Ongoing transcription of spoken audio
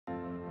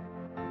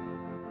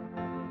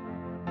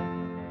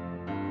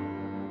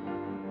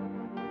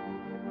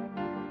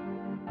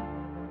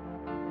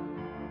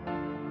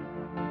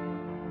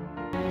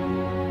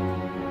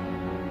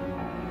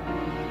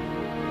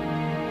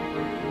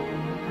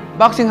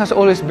Boxing has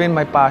always been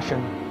my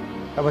passion.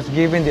 I was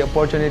given the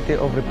opportunity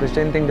of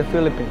representing the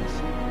Philippines,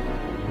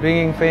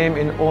 bringing fame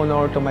and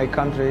honor to my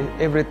country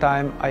every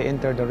time I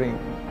enter the ring.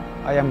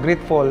 I am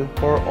grateful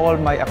for all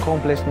my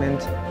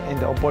accomplishments and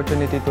the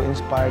opportunity to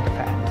inspire the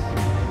fans.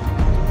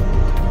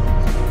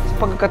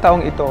 Sa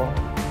pagkakataong ito,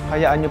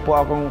 hayaan niyo po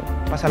akong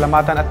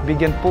pasalamatan at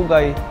bigyan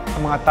pugay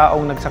ang mga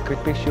taong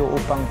nagsakripisyo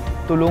upang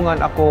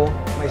tulungan ako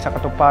may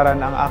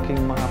sakatuparan ang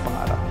aking mga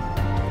pangarap.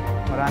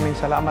 Maraming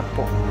salamat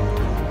po.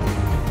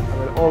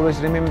 I will always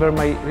remember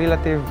my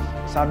relative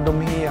Sardo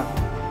Mejia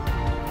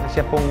na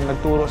siya pong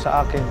nagturo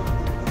sa akin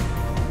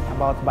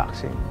about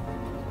boxing.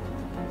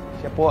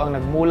 Siya po ang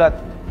nagmulat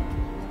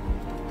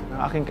ng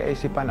aking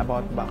kaisipan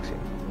about boxing.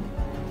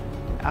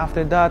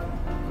 After that,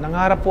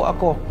 nangarap po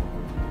ako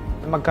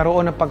na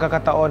magkaroon ng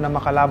pagkakataon na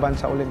makalaban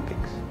sa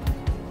Olympics.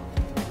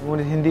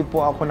 Ngunit hindi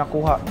po ako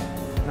nakuha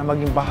na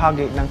maging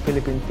bahagi ng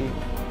Philippine team.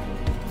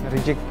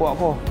 Na-reject po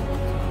ako.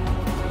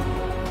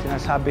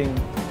 Sinasabing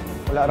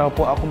wala raw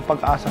po akong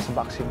pag-asa sa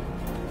boxing.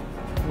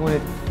 Ngunit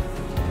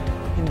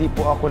hindi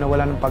po ako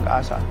nawala ng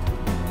pag-asa.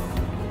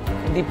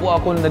 Hindi po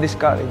ako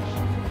na-discourage.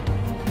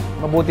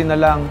 Mabuti na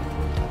lang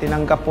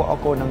tinanggap po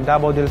ako ng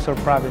Davao del Sur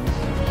Province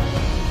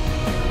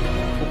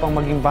upang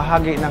maging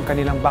bahagi ng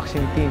kanilang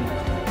boxing team.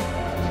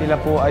 Sila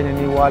po ay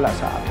naniwala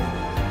sa akin.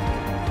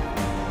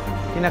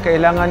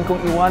 Kinakailangan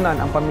kong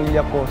iwanan ang pamilya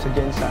ko sa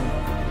Jensan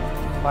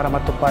para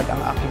matupad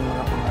ang aking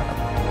mga pangarap.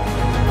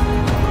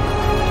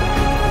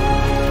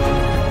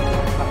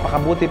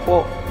 Napakabuti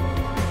po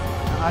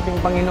ng ating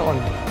Panginoon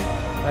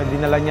dahil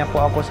dinala niya po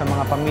ako sa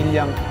mga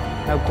pamilyang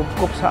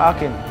nagkupkup sa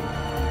akin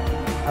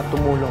at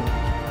tumulong.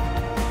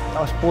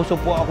 Taos puso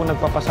po ako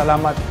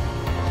nagpapasalamat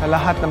sa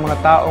lahat ng mga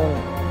taong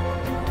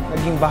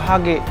naging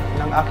bahagi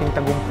ng aking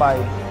tagumpay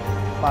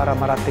para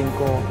marating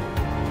ko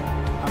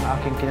ang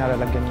aking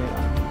kinalalagyan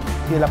ngayon.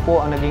 Sila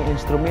po ang naging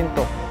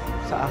instrumento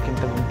sa aking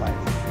tagumpay.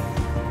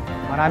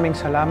 Maraming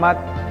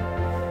salamat,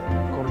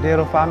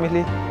 Cordero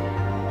family,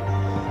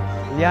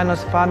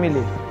 Llanos family,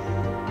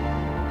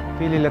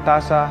 Pili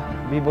Latasa,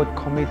 Bibot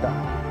Comita,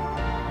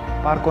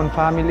 Parcon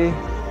family,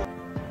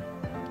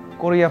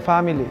 Korea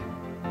family,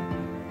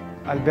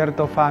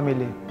 Alberto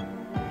family,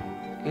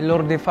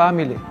 Ilorde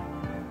family,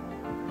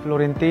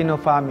 Florentino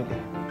family,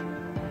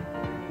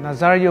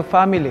 Nazario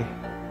family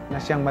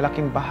na siyang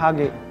malaking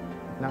bahagi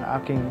ng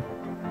aking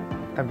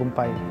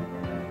tagumpay,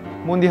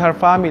 Mundihar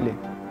family,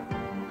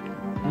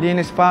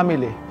 Linis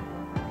family,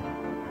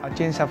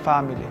 Atienza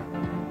family,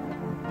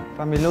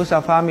 Familosa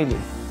family,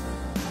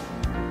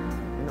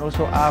 and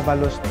also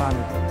Avalos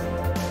family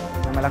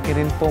na malaki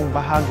rin pong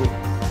bahagi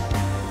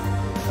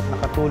at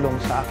nakatulong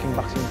sa aking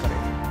boxing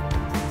career.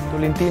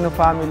 Tolentino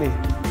family,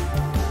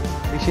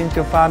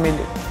 Vicencio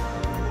family,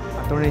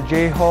 Attorney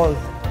J. Hall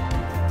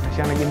na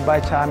siyang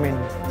nag-invite sa amin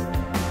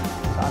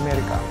sa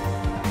Amerika,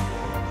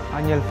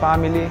 Aniel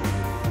family,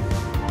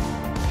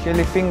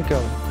 Shelly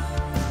Finkel,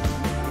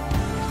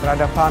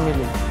 Estrada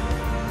family,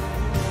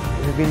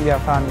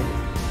 Revilla family.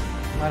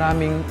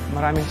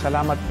 Maraming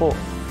salamat po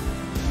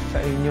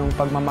sa inyong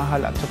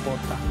pagmamahal at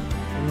suporta.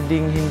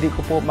 Hindi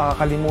ko po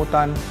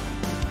makakalimutan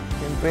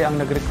siyempre ang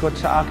nag-recruit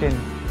sa akin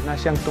na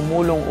siyang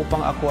tumulong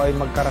upang ako ay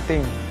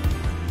magkarating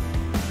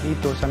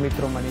dito sa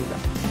Metro Manila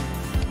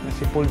na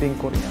si Pulding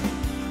Korea.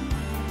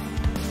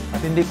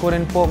 At hindi ko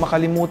rin po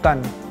makalimutan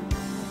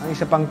ang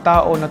isa pang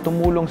tao na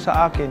tumulong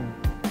sa akin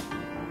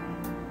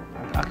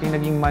at aking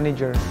naging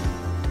manager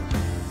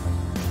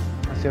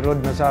na si Rod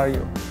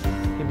Nazario.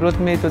 He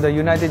brought me to the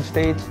United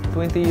States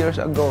 20 years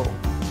ago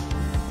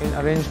and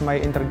arranged my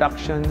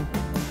introduction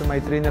to my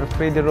trainer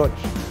Freddy Roach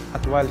at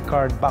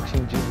Wildcard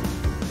Boxing Gym.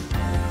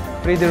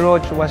 Freddy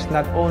Roach was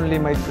not only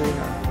my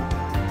trainer,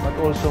 but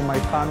also my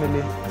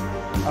family,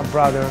 a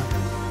brother,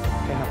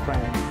 and a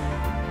friend.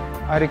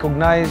 I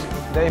recognize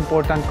the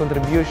important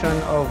contribution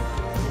of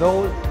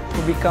those who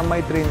become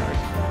my trainers.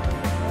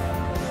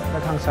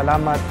 Daghang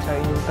salamat sa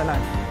inyong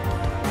tanan.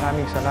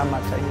 Maraming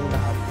salamat sa inyong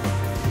lahat.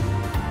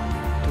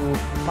 To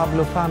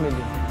Pablo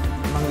family,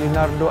 Mang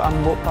Leonardo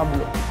Ambo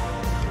Pablo,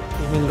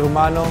 Emil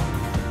Romano,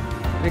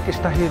 Rick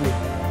Estahili,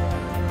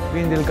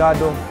 Vin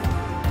Delgado,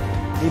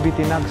 Bibi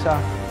Tinagsa,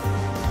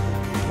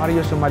 Mario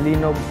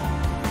Sumalinog,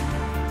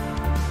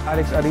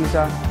 Alex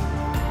Ariza,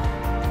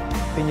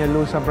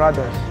 Peñalusa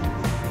brothers.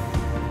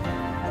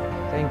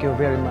 Thank you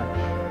very much.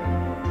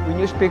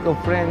 When you speak of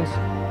friends,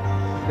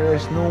 there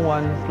is no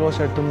one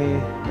closer to me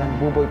than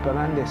Buboy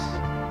Fernandez,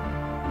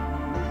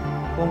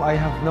 whom I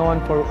have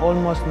known for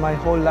almost my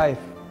whole life.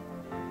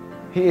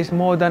 He is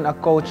more than a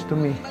coach to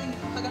me.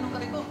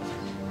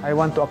 I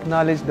want to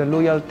acknowledge the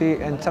loyalty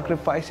and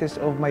sacrifices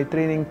of my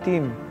training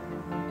team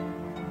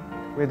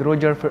with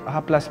Roger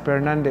Haplas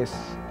Fernandez,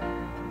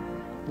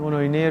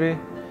 Nunoy Neri,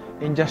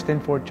 and Justin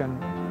Fortune.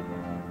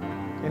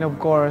 And of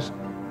course,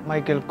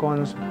 Michael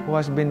Cons, who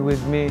has been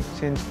with me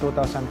since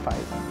 2005.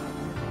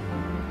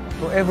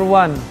 To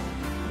everyone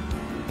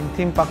in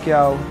Team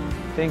Pacquiao,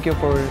 thank you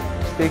for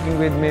sticking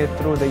with me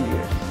through the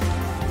years.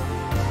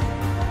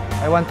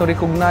 I want to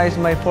recognize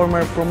my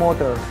former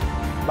promoter,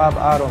 Bob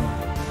Aron,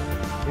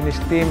 in his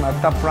team a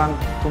top-rank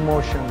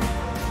promotion,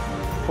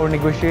 for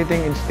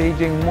negotiating and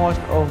staging most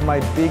of my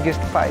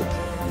biggest fights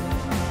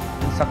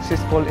and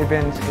successful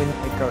events in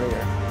my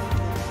career.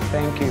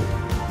 Thank you.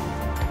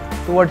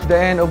 Towards the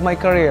end of my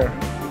career,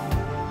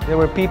 there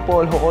were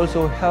people who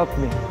also helped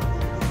me.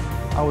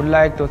 I would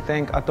like to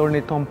thank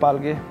Attorney Tom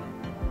Palge,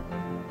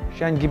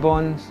 Sean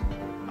Gibbons,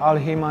 Al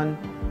Heman,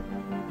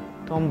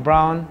 Tom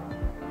Brown,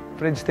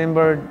 Fred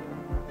Stenberg,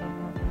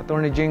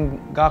 Attorney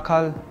Jing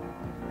Gakal,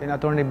 and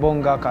Attorney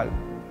Bong Gakal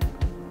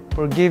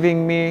for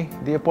giving me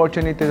the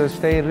opportunity to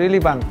stay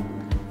relevant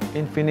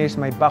and finish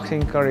my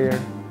boxing career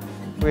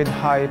with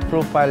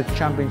high-profile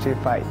championship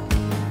fight.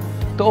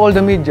 To all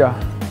the media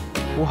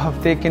who have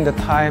taken the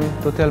time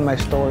to tell my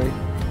story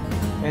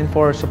and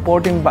for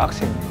supporting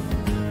boxing,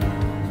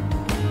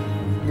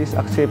 please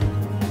accept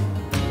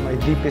my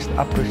deepest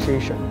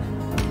appreciation.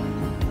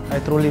 I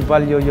truly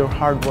value your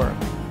hard work.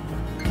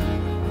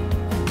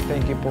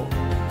 Thank you po.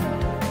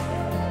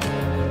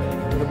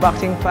 The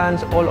boxing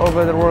fans all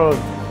over the world,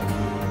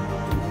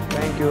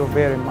 thank you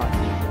very much.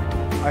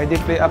 I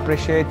deeply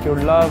appreciate your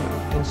love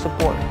and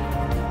support.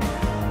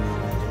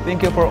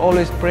 Thank you for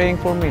always praying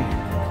for me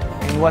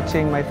and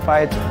watching my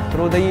fights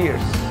through the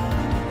years.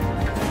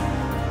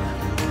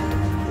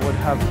 Would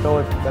have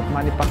thought that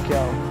Manny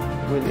Pacquiao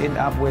will end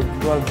up with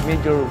 12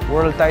 major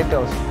world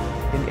titles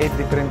in 8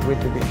 different weight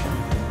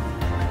divisions.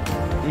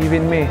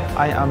 Even me,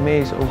 I am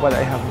amazed of what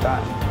I have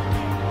done.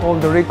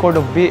 Hold the record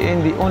of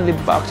being the only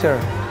boxer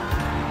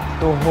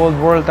to hold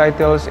world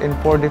titles in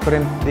 4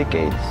 different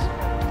decades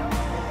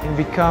and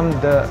become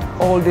the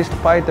oldest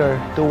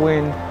fighter to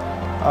win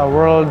a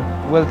world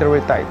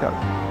welterweight title.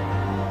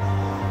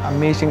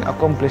 Amazing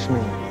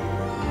accomplishment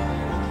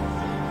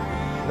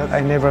that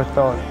I never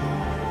thought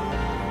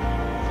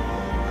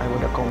I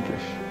would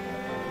accomplish.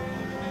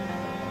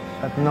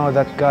 But know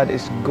that God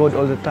is good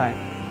all the time.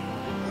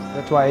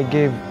 That's why I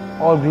give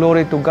all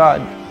glory to God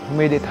who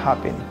made it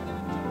happen.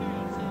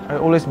 I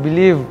always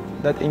believe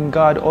that in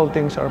God all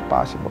things are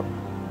possible.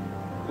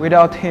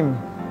 Without Him,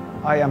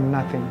 I am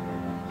nothing.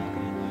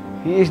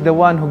 He is the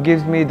one who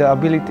gives me the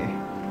ability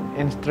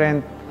and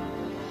strength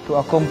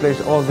to accomplish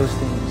all those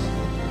things.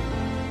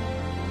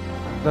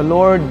 The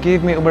Lord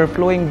gave me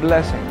overflowing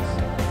blessings.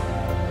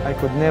 I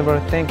could never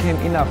thank Him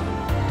enough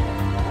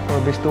for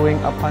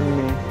bestowing upon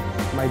me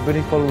my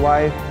beautiful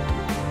wife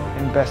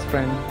and best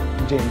friend,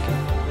 Jinky,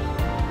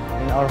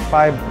 and our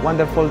 5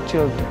 wonderful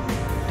children.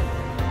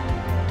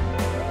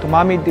 To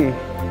Mommy D,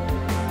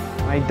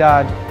 my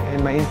dad,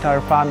 and my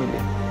entire family,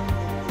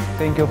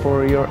 thank you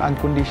for your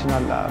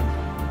unconditional love.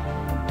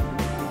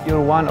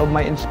 You're one of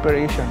my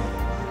inspiration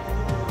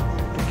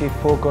to keep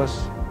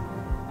focused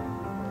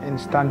and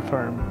stand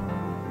firm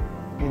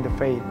in the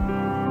faith.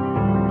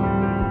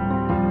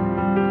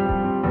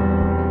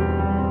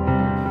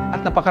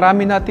 At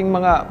napakarami nating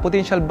mga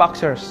potential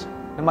boxers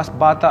na mas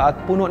bata at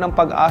puno ng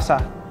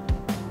pag-asa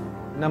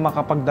na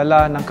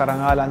makapagdala ng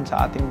karangalan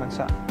sa ating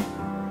bansa.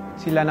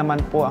 Sila naman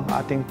po ang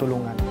ating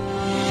tulungan.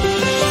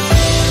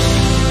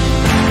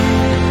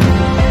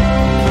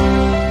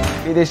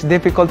 It is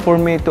difficult for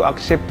me to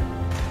accept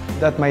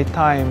that my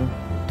time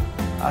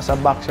as a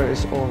boxer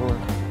is over.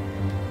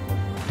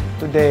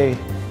 Today,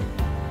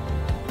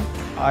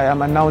 I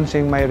am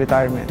announcing my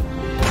retirement.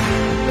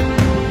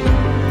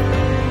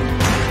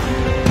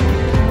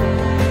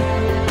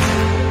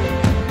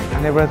 I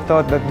never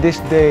thought that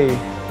this day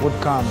would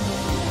come.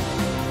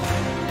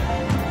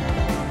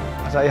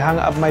 As I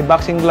hang up my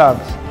boxing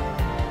gloves,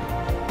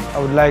 I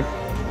would like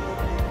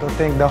to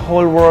thank the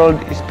whole world,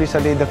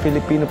 especially the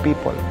Filipino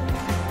people,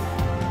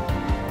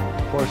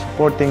 for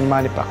supporting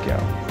Manny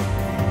Pacquiao.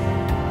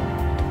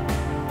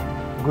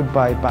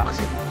 Goodbye,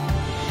 boxing.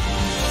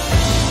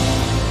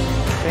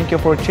 Thank you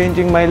for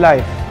changing my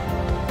life.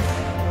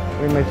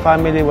 When my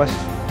family was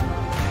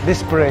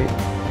desperate,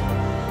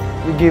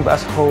 you give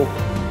us hope.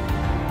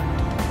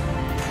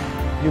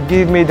 You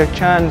give me the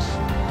chance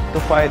to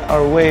fight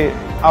our way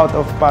out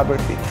of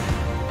poverty.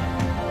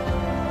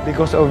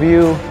 Because of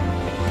you,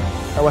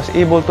 I was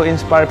able to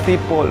inspire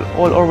people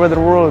all over the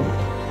world.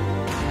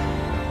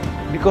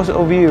 Because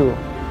of you,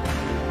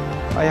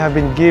 I have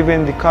been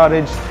given the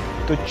courage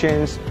to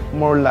change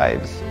more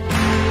lives.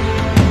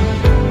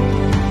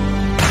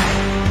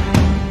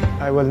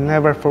 I will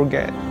never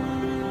forget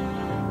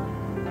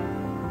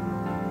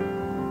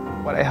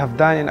what I have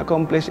done and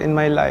accomplished in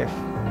my life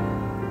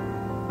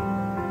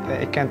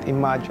that I can't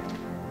imagine.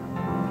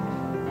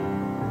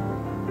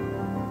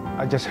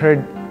 I just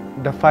heard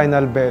the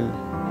final bell.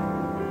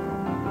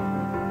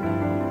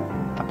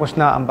 Tapos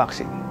na ang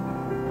boxing.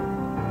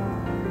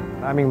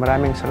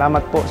 Maraming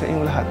salamat po sa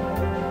inyong lahat.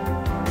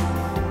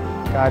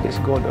 God is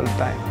good all the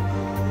time.